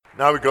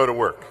Now we go to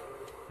work.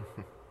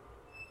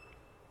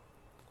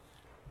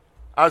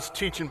 I was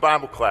teaching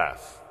Bible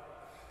class,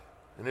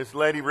 and this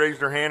lady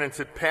raised her hand and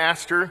said,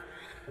 "Pastor,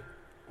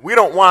 we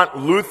don't want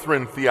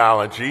Lutheran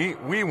theology,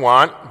 we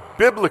want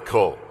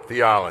biblical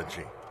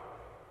theology."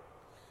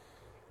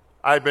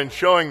 I've been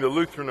showing the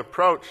Lutheran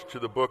approach to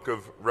the book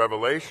of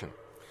Revelation.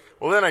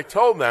 Well, then I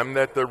told them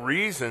that the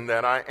reason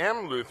that I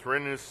am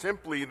Lutheran is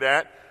simply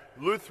that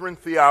Lutheran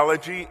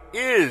theology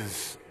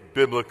is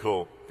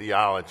biblical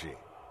theology.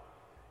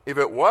 If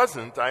it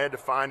wasn't, I had to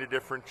find a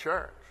different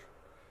church.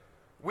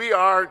 We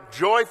are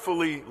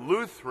joyfully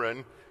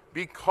Lutheran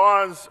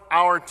because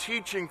our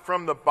teaching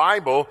from the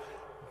Bible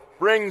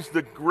brings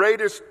the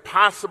greatest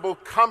possible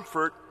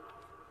comfort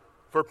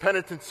for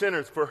penitent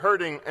sinners, for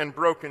hurting and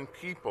broken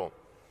people.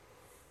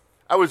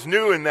 I was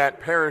new in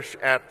that parish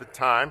at the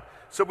time,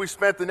 so we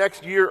spent the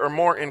next year or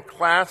more in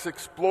class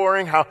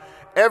exploring how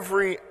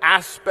every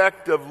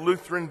aspect of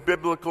Lutheran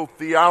biblical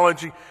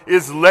theology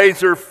is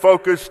laser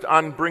focused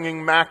on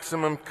bringing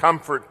maximum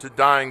comfort to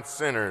dying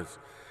sinners.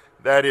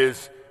 That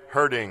is,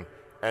 hurting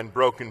and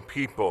broken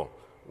people,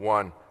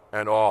 one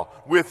and all.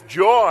 With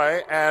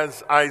joy,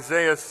 as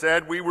Isaiah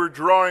said, we were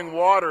drawing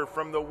water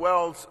from the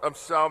wells of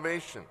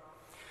salvation.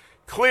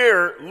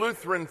 Clear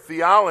Lutheran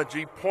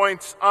theology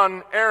points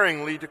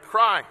unerringly to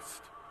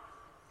Christ.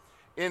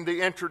 In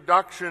the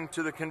introduction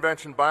to the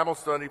Convention Bible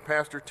Study,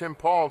 Pastor Tim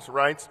Pauls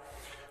writes,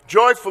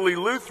 "Joyfully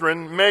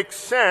Lutheran makes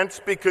sense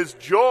because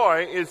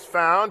joy is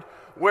found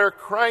where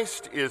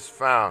Christ is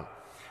found.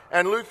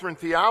 And Lutheran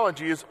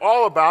theology is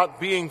all about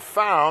being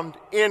found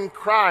in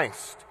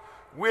Christ,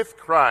 with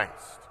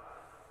Christ.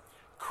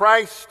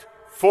 Christ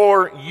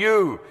for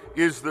you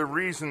is the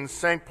reason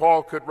St.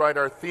 Paul could write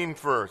our theme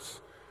verse.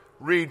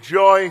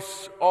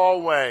 Rejoice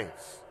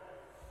always.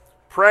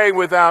 Pray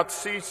without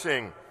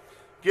ceasing.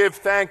 Give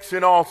thanks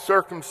in all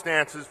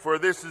circumstances, for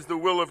this is the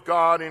will of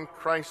God in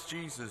Christ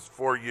Jesus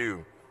for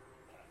you.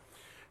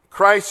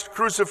 Christ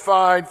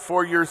crucified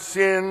for your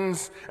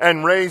sins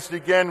and raised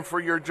again for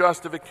your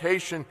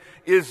justification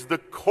is the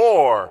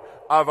core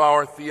of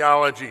our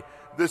theology,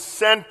 the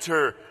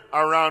center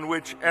around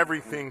which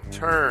everything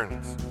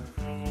turns.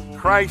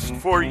 Christ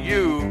for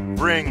you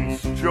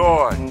brings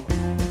joy.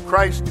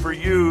 Christ for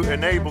you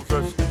enables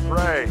us to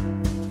pray.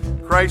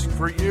 Christ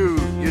for you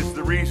is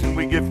the reason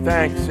we give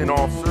thanks in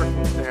all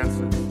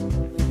circumstances.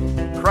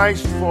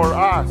 Christ for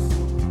us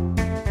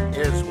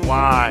is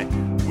why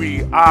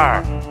we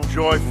are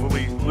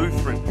joyfully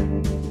Lutheran.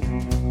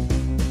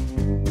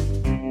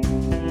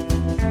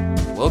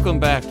 Welcome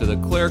back to the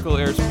Clerical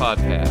Errors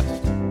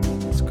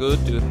Podcast. It's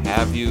good to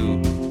have you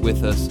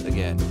with us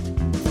again.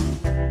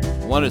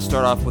 I wanted to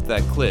start off with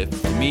that clip.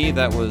 To me,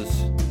 that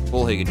was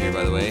Bullhagen here,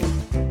 by the way.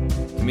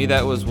 To me,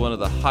 that was one of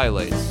the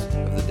highlights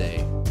of the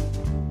day.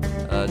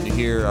 To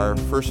hear our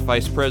first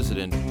Vice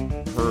President,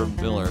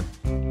 Herb Miller,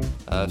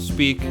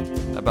 speak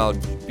about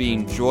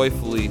being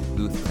joyfully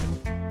Lutheran.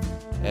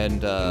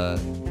 And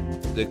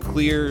the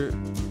clear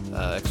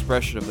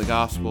expression of the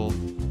gospel,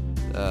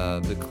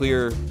 the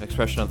clear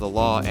expression of the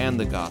law and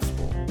the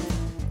gospel,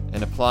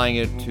 and applying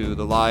it to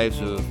the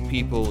lives of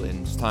people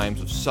in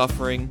times of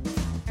suffering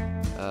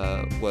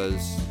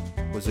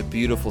was a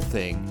beautiful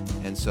thing.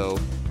 And so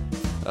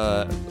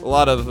a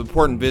lot of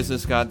important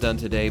business got done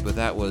today, but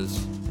that was,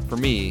 for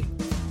me,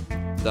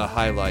 the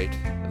highlight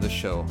of the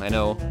show. I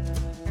know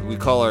we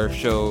call our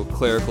show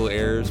Clerical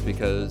Errors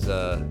because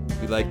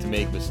we like to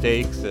make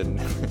mistakes, and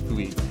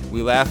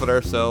we laugh at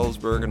ourselves,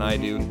 Berg and I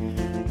do,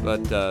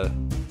 but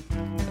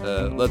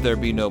let there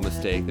be no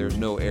mistake. There's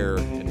no error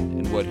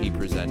in what he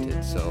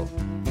presented. So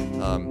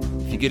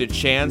if you get a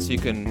chance,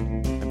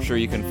 I'm sure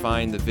you can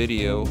find the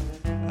video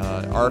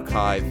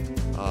archive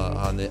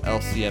on the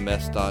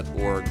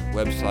lcms.org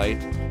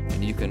website,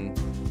 and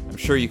I'm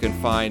sure you can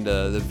find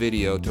the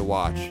video to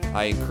watch.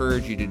 I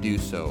encourage you to do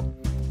so.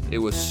 It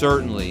was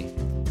certainly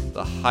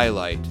the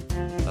highlight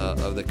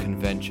of the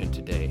convention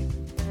today.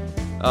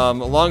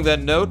 Along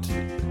that note,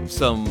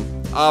 some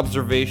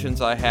observations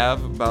I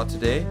have about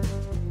today.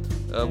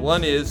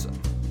 One is,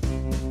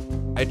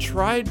 I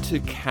tried to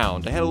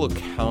count. I had a little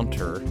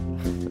counter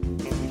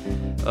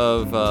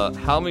of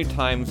how many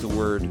times the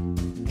word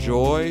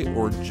joy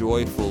or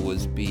joyful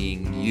was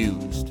being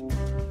used.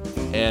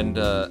 And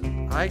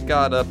I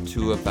got up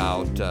to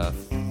about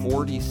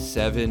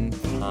 47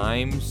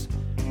 times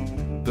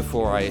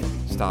before I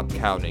stopped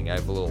counting. I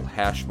have little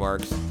hash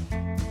marks.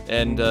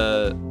 And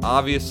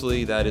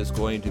obviously that is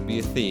going to be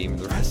a theme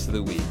the rest of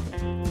the week,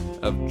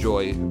 of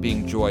joy,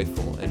 being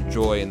joyful and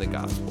joy in the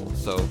gospel.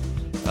 So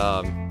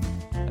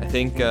I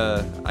think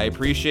I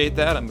appreciate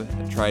that. I'm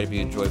going to try to be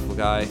a joyful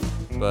guy,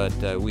 but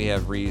we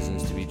have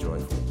reasons to be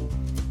joyful.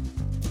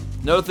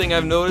 Another thing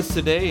I've noticed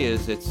today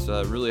is it's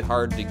really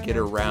hard to get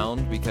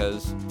around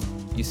because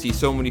you see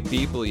so many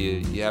people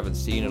you haven't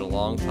seen in a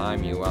long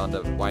time. You wind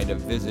up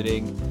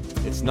visiting.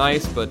 It's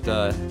nice, but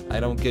I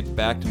don't get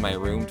back to my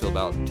room till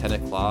about 10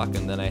 o'clock,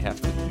 and then I have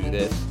to do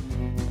this.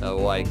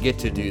 I get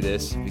to do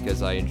this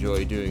because I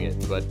enjoy doing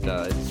it, but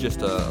it's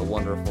just a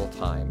wonderful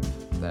time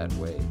that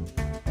way.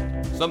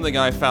 Something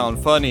I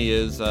found funny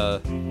is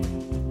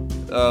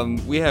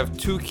we have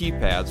two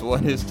keypads.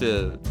 One is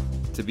to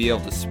be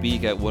able to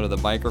speak at one of the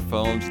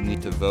microphones and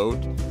need to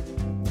vote.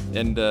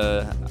 And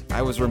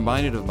I was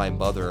reminded of my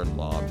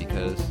mother-in-law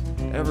because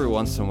every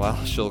once in a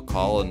while she'll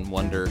call and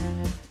wonder,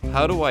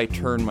 how do I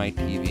turn my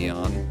TV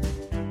on?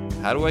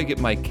 How do I get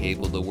my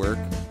cable to work?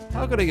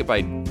 How could I get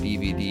my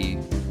DVD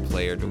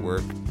player to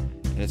work?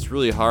 And it's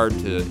really hard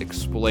to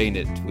explain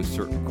it to a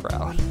certain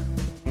crowd.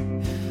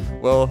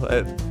 Well,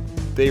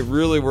 they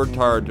really worked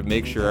hard to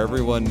make sure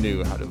everyone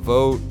knew how to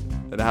vote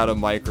and how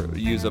to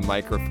use a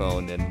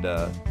microphone, and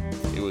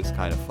it was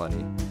kind of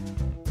funny.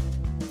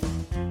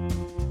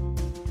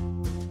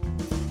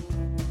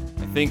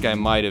 I think I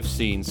might have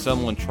seen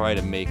someone try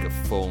to make a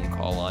phone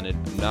call on it.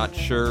 I'm not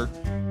sure.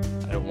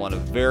 I don't want to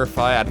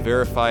verify. I'd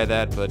verify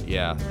that, but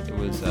yeah, it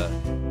was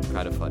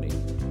kind of funny.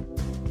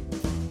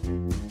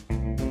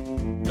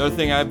 Another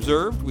thing I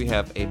observed, we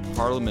have a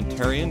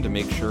parliamentarian to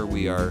make sure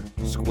we are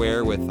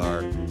square with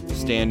our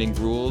standing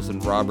rules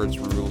and Robert's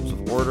Rules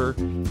of Order.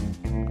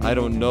 I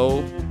don't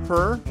know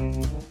her,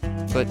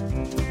 but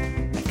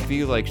I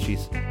feel like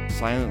she's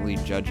silently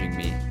judging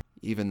me,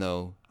 even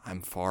though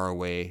I'm far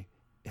away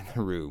in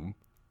the room.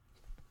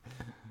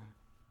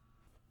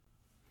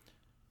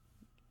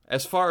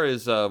 As far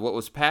as what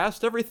was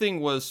passed, everything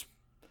was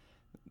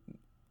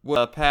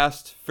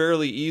passed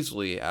fairly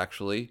easily,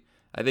 actually.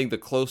 I think the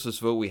closest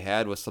vote we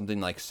had was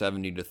something like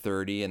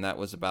 70-30, and that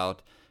was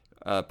about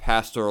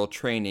pastoral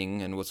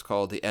training and what's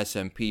called the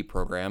SMP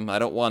program. I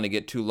don't want to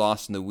get too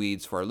lost in the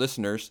weeds for our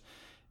listeners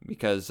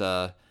because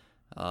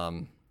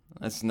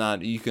that's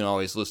not. You can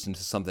always listen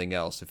to something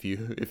else if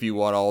you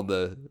want all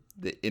the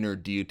inner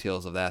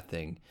details of that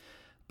thing.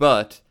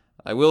 But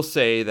I will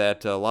say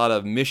that a lot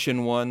of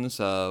mission ones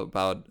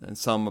and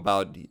some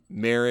about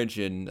marriage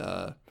and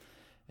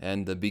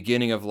the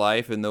beginning of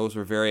life, and those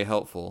were very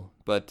helpful.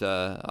 But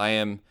I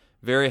am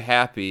very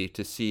happy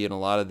to see in a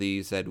lot of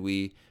these that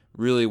we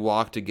really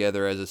walk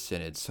together as a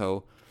synod.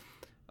 So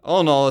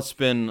all in all, it's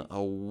been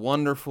a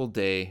wonderful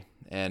day,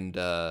 and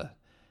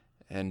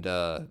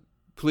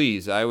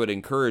please, I would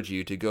encourage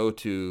you to go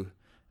to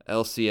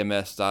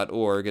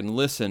lcms.org and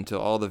listen to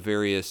all the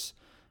various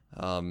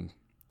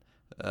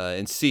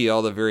and see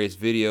all the various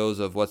videos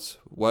of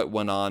what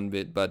went on,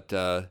 but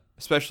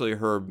especially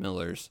Herb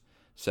Miller's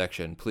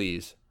section.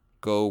 Please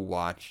go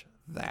watch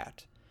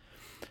that.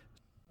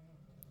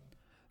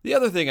 The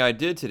other thing I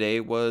did today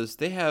was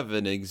they have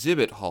an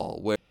exhibit hall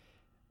where,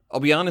 I'll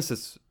be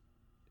honest,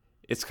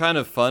 it's kind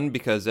of fun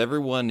because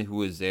everyone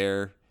who is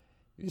there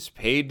is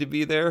paid to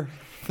be there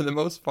for the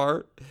most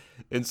part.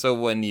 And so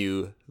when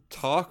you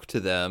talk to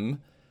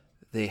them,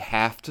 they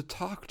have to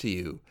talk to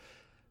you.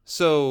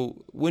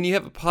 So when you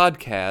have a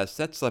podcast,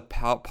 that's a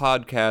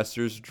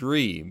podcaster's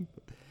dream.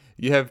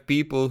 You have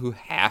people who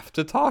have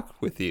to talk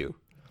with you.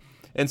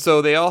 And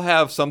so they all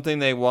have something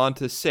they want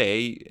to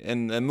say,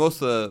 and most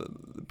of the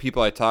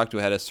people I talked to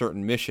had a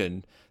certain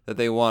mission that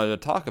they wanted to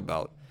talk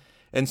about.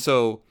 And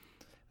so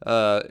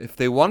if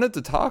they wanted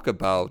to talk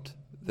about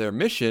their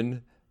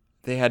mission,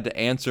 they had to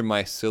answer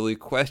my silly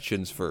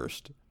questions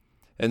first.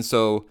 And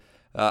so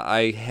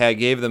I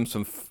gave them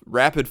some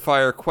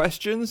rapid-fire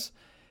questions,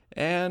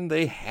 and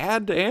they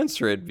had to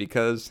answer it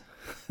because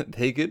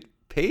they get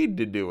paid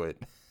to do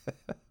it.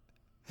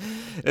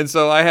 And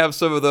so I have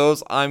some of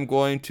those I'm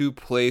going to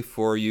play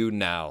for you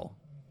now.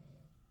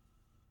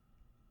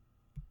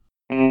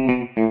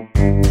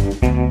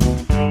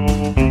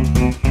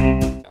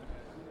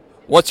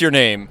 What's your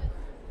name?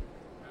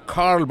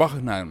 Karl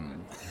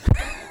Bachmann.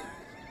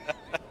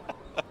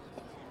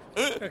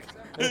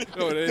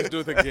 No, let's do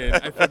it again.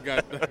 I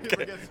forgot.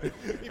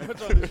 He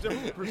puts on this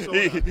different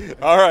persona.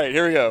 All right,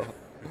 here we go.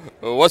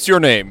 What's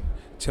your name?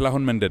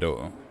 Chilahun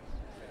Mendedo.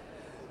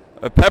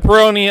 A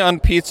pepperoni on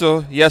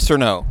pizza, yes or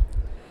no?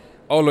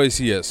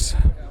 Always yes.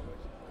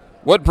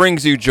 What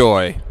brings you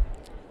joy?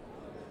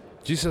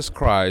 Jesus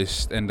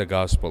Christ and the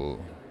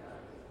gospel.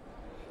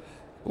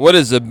 What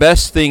is the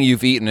best thing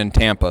you've eaten in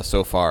Tampa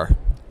so far?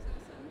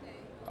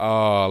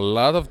 A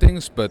lot of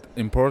things, but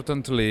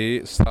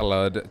importantly,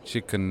 salad,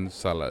 chicken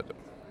salad.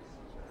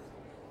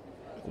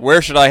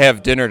 Where should I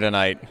have dinner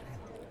tonight?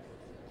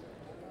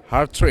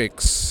 Hard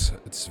Tricks.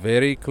 It's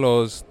very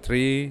close,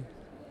 3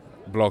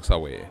 blocks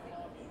away.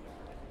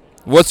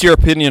 What's your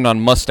opinion on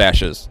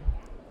mustaches?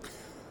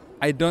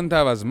 I don't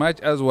have as much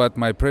as what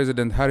my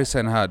President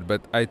Harrison had,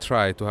 but I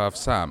try to have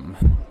some.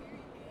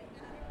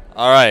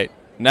 All right,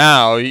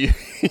 now you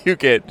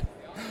get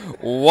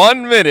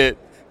 1 minute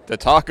to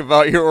talk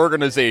about your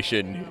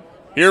organization.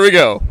 Here we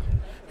go.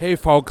 Hey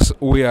folks,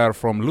 we are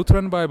from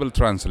Lutheran Bible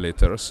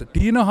Translators. Do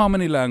you know how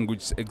many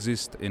languages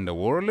exist in the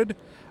world?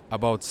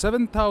 About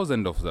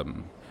 7,000 of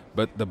them.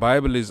 But the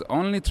Bible is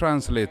only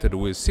translated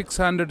with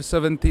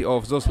 670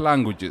 of those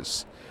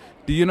languages.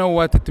 Do you know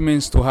what it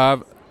means to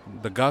have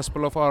the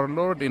gospel of our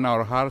Lord in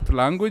our heart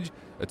language?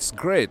 It's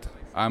great.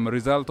 I'm a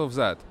result of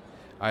that.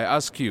 I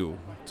ask you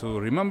to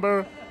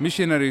remember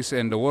missionaries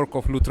and the work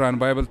of Lutheran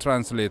Bible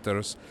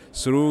Translators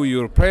through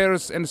your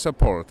prayers and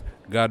support.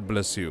 God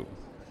bless you.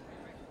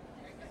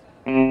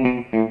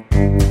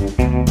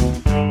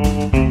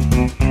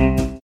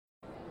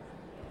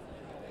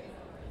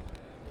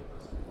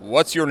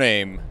 What's your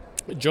name?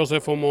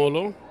 Joseph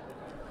Omolo.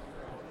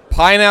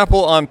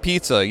 Pineapple on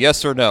pizza,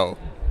 yes or no?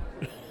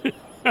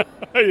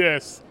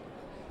 Yes.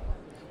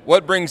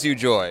 What brings you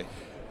joy?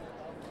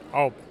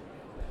 Oh,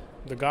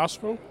 the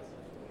gospel?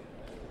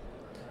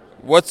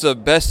 What's the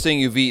best thing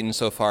you've eaten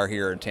so far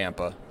here in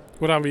Tampa?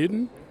 What I've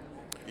eaten?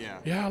 Yeah.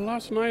 Yeah,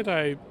 last night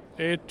I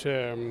ate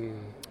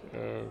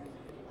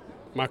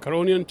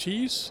macaroni and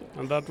cheese,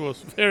 and that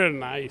was very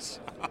nice.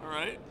 All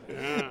right.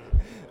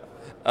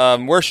 Yeah.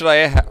 Where should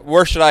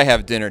I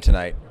have dinner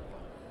tonight?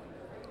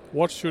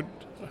 What should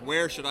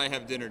Where should I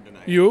have dinner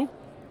tonight? you?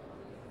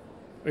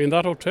 In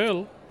that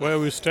hotel where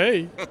we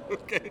stay.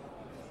 Okay.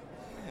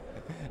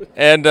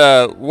 And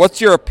what's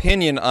your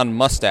opinion on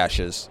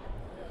mustaches?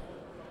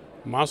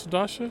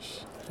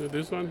 Mustaches? So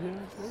this one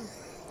here.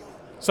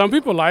 Some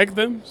people like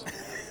them,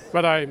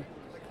 but I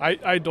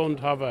don't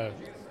have a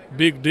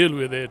big deal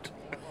with it.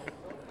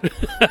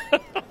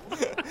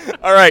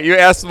 All right, you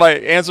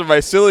answered my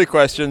silly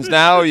questions.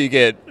 Now you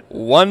get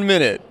 1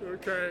 minute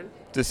Okay.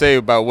 to say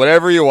about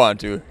whatever you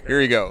want to.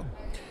 Here you go.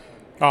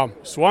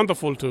 It's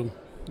wonderful to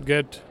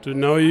get to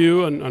know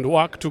you and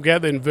work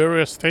together in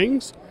various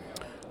things,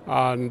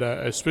 and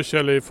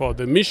especially for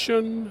the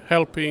mission,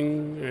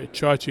 helping a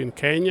church in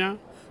Kenya,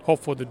 Hope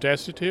for the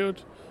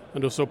Destitute,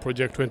 and also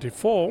Project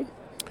 24.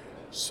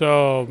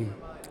 So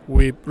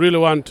we really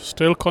want to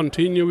still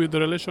continue with the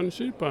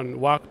relationship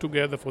and work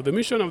together for the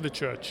mission of the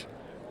church.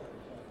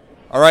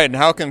 All right, and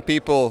how can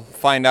people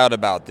find out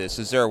about this?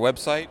 Is there a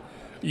website?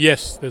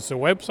 Yes, there's a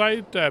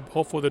website,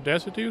 Hope for the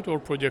Destitute or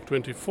Project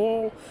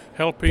 24,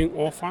 helping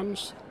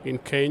orphans in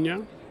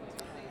Kenya.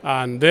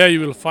 And there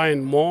you will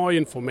find more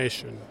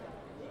information.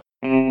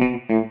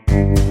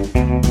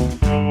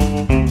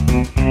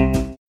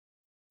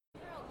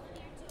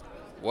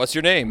 What's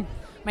your name?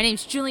 My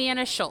name's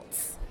Juliana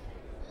Schultz.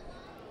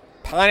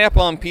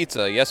 Pineapple on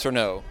pizza, yes or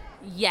no?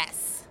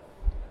 Yes.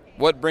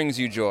 What brings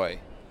you joy?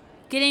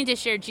 Getting to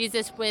share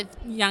Jesus with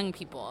young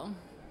people.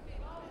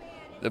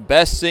 The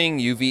best thing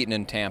you've eaten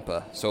in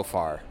Tampa so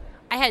far?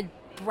 I had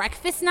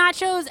breakfast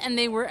nachos and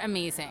they were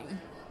amazing.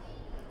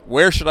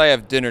 Where should I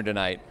have dinner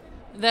tonight?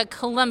 The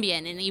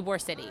Colombian in Ybor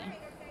City.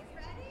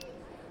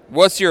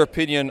 What's your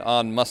opinion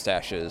on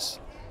mustaches?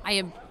 I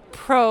am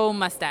pro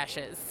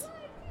mustaches.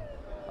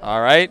 All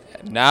right,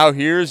 now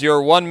here's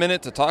your 1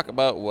 minute to talk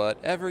about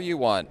whatever you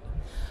want.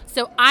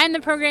 So I'm the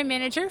program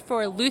manager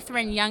for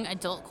Lutheran Young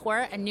Adult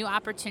Corps, a new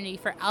opportunity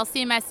for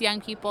LCMS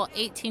young people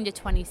 18 to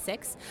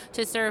 26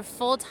 to serve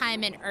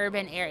full-time in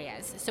urban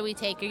areas. So we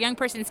take a young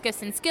person's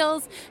gifts and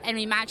skills and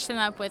we match them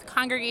up with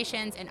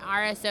congregations and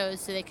RSOs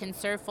so they can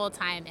serve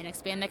full-time and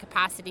expand the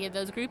capacity of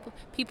those group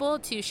people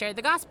to share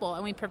the gospel,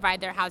 and we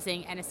provide their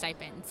housing and a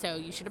stipend. So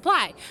you should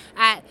apply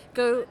at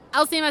go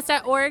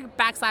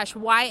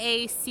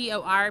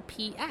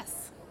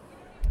lcms.org/YACORPS.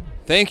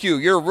 Thank you,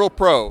 you're a real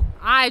pro.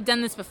 I've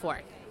done this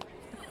before.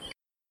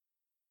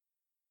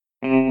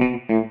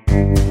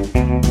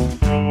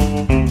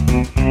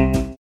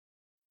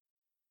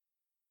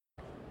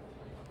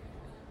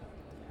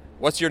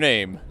 What's your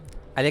name?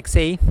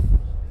 Alexei?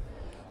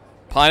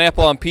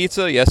 Pineapple on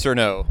pizza, yes or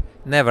no?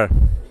 Never.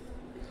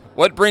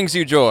 What brings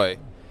you joy?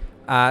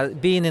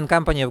 Being in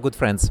company of good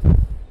friends.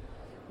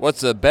 What's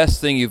the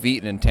best thing you've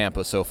eaten in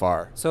Tampa so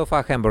far? So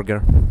far,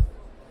 hamburger.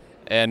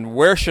 And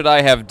where should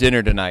I have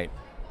dinner tonight?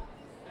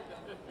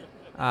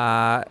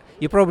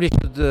 You probably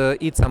should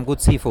eat some good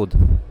seafood.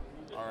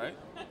 All right.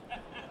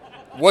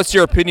 What's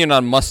your opinion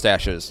on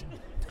mustaches?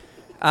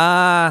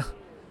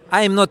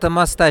 I'm not a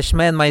mustache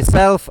man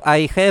myself.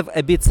 I have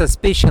a bit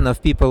suspicion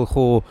of people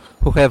who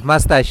have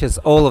mustaches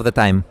all of the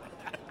time.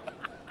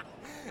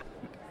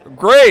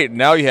 Great.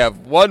 Now you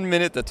have 1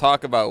 minute to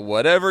talk about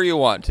whatever you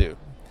want to.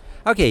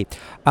 Okay,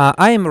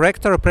 I am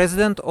rector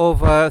president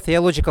of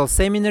Theological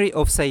Seminary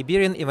of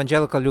Siberian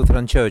Evangelical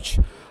Lutheran Church,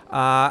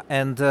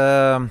 and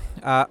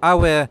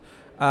our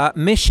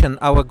mission,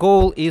 our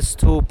goal is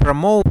to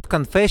promote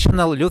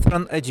confessional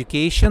Lutheran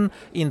education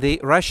in the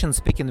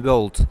Russian-speaking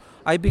world.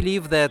 I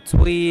believe that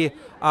we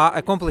are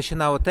accomplishing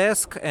our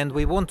task and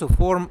we want to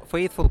form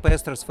faithful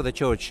pastors for the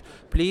church.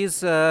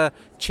 Please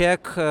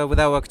check with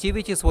our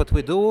activities what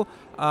we do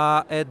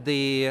at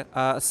the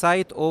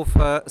site of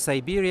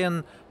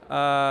Siberian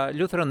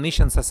Lutheran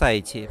Mission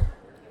Society.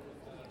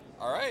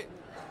 All right.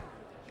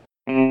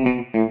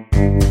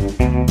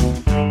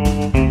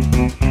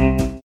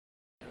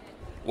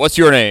 What's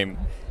your name?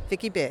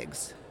 Vicky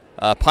Biggs.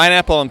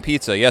 Pineapple on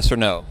pizza, yes or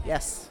no?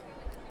 Yes,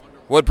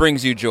 What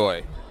brings you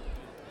joy?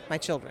 my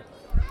children.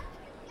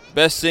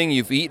 Best thing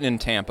you've eaten in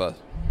Tampa?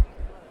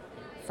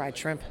 Fried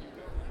shrimp.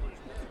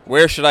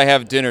 Where should I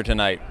have dinner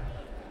tonight?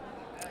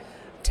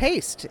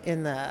 Taste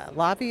in the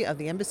lobby of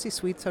the Embassy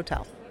Suites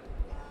Hotel.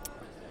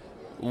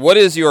 What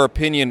is your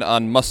opinion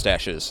on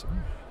mustaches?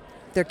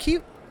 They're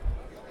cute.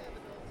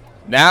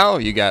 Now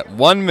you got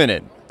 1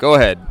 minute. Go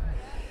ahead.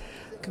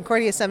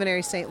 Concordia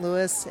Seminary St.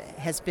 Louis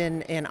has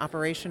been in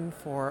operation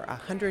for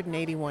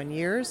 181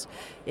 years.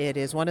 It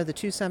is one of the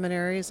 2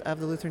 seminaries of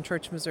the Lutheran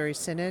Church Missouri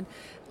Synod.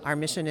 Our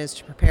mission is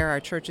to prepare our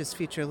church's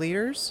future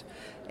leaders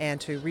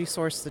and to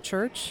resource the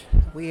church.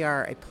 We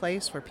are a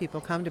place where people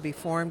come to be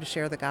formed to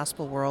share the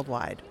gospel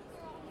worldwide.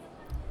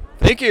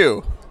 Thank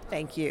you.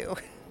 Thank you.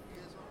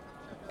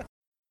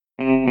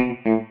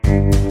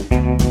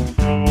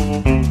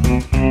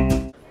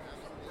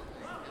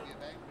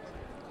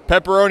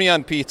 Pepperoni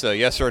on pizza,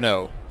 yes or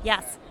no?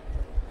 Yes,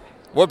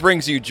 What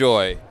brings you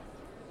joy?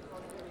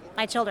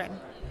 my children.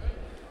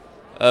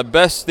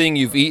 Best thing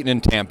you've eaten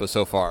in Tampa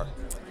so far?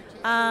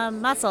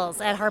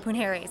 Mussels at Harpoon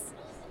Harry's.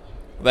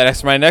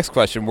 That's my next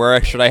question.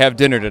 Where should I have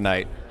dinner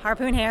tonight?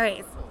 Harpoon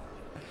Harry's.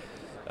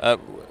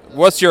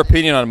 What's your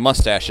opinion on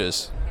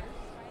mustaches?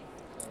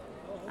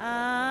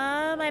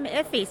 I'm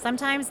iffy.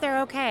 Sometimes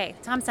they're okay.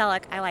 Tom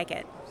Selleck, I like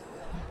it.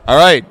 All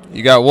right,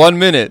 you got 1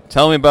 minute.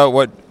 Tell me about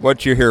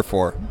what you're here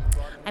for.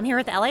 I'm here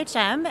with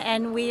LHM,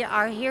 and we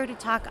are here to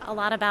talk a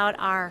lot about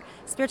our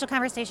Spiritual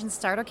Conversations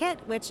Starter Kit,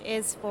 which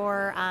is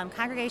for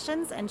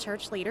congregations and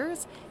church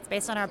leaders. It's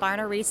based on our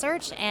Barna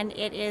research, and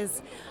it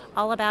is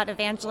all about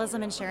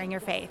evangelism and sharing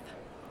your faith.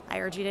 I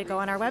urge you to go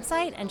on our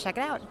website and check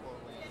it out.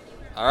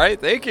 All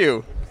right, thank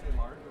you.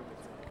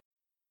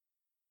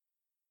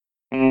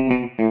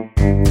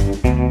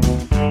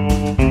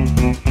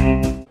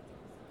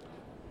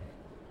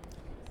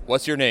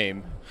 What's your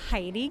name?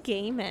 Heidi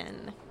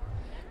Gaiman.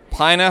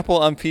 Pineapple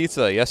on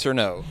pizza, yes or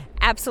no?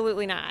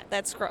 Absolutely not.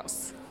 That's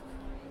gross.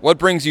 What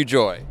brings you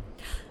joy?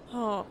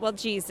 Oh, well,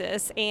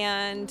 Jesus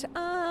and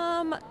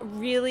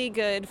really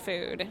good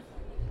food.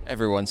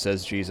 Everyone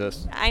says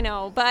Jesus. I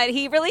know, but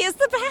he really is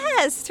the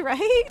best,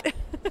 right?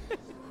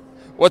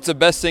 What's the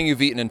best thing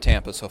you've eaten in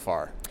Tampa so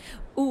far?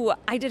 Ooh,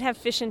 I did have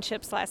fish and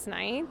chips last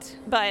night,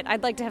 but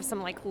I'd like to have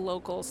some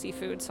local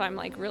seafood, so I'm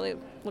really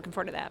looking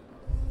forward to that.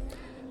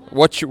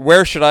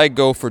 Where should I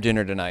go for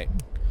dinner tonight?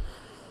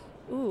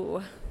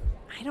 Ooh,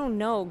 I don't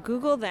know.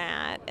 Google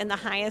that, and the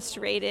highest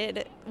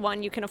rated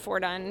one you can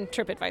afford on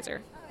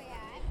TripAdvisor.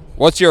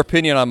 What's your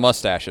opinion on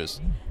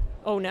mustaches?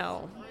 Oh,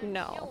 no.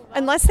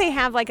 Unless they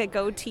have a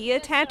goatee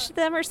attached to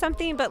them or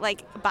something, but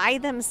by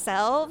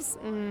themselves,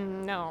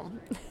 no.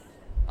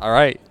 All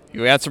right,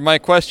 you answered my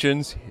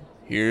questions.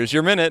 Here's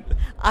your minute.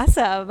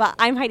 Awesome.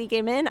 I'm Heidi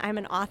Gaiman. I'm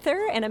an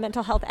author and a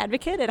mental health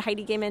advocate at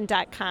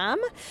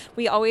HeidiGaiman.com.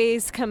 We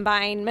always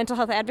combine mental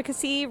health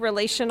advocacy,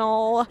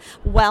 relational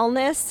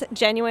wellness,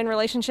 genuine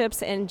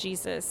relationships, and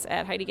Jesus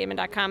at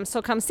HeidiGaiman.com.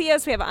 So come see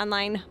us. We have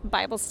online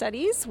Bible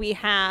studies. We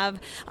have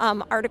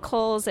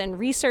articles and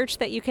research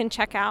that you can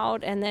check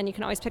out. And then you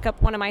can always pick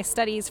up one of my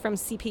studies from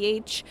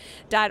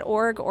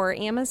cph.org or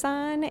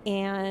Amazon.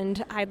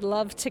 And I'd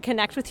love to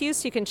connect with you,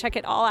 so you can check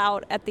it all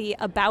out at the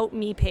About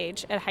Me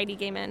page at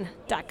HeidiGaiman.com.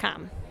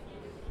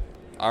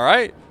 All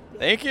right.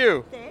 Thank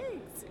you.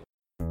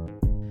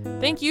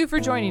 Thank you for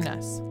joining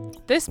us.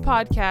 This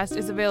podcast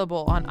is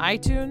available on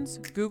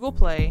iTunes, Google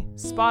Play,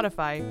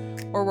 Spotify,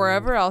 or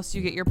wherever else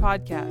you get your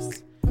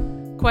podcasts.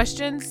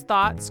 Questions,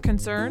 thoughts,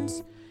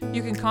 concerns?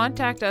 You can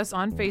contact us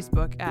on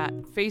Facebook at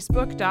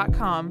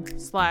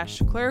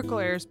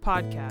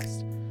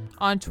facebook.com/clericalerrorspodcast,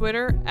 on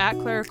Twitter at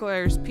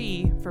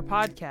clericalerrorsp for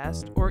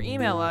podcast, or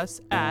email us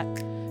at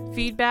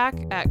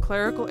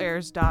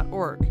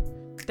feedback@clericalerrors.org.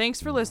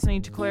 Thanks for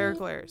listening to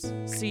Clerical Errors.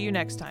 See you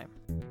next time.